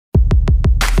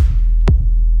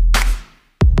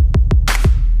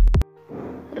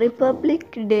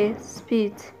Republic Day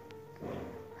speech.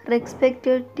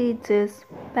 Respected teachers,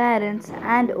 parents,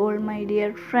 and all my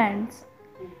dear friends,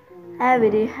 a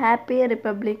very happy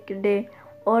Republic Day,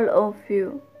 all of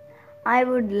you. I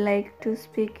would like to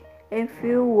speak a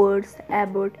few words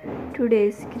about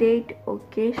today's great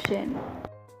occasion.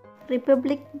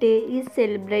 Republic Day is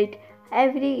celebrated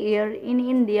every year in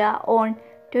India on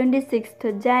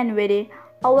 26th January.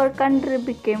 Our country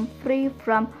became free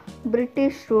from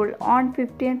British rule on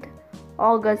 15th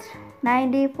August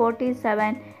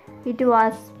 1947. It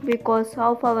was because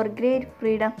of our great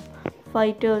freedom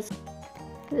fighters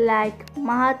like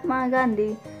Mahatma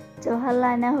Gandhi,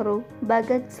 Jawaharlal Nehru,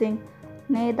 Bhagat Singh,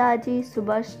 Netaji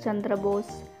Subhash Chandra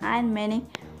Bose, and many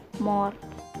more,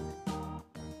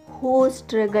 who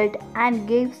struggled and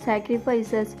gave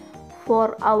sacrifices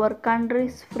for our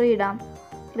country's freedom.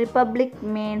 Republic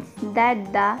means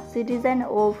that the citizens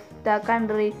of the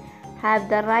country have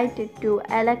the right to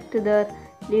elect their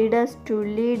leaders to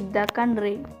lead the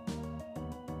country.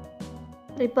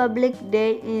 Republic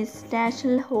Day is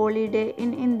national holiday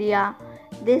in India.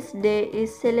 This day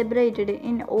is celebrated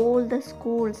in all the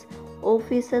schools,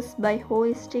 offices by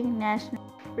hoisting national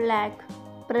flag.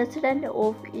 President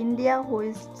of India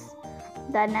hoists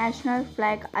the national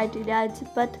flag at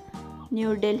Rajpath,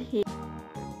 New Delhi.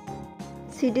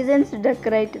 Citizens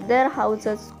decorate their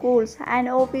houses, schools, and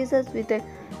offices with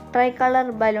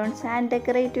tricolor balloons and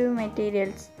decorative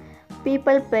materials.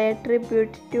 People pay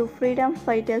tribute to freedom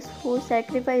fighters who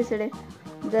sacrificed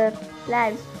their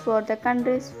lives for the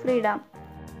country's freedom.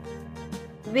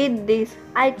 With this,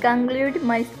 I conclude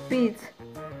my speech.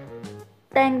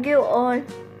 Thank you all.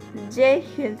 Jai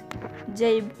Hind,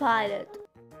 Jai Bharat.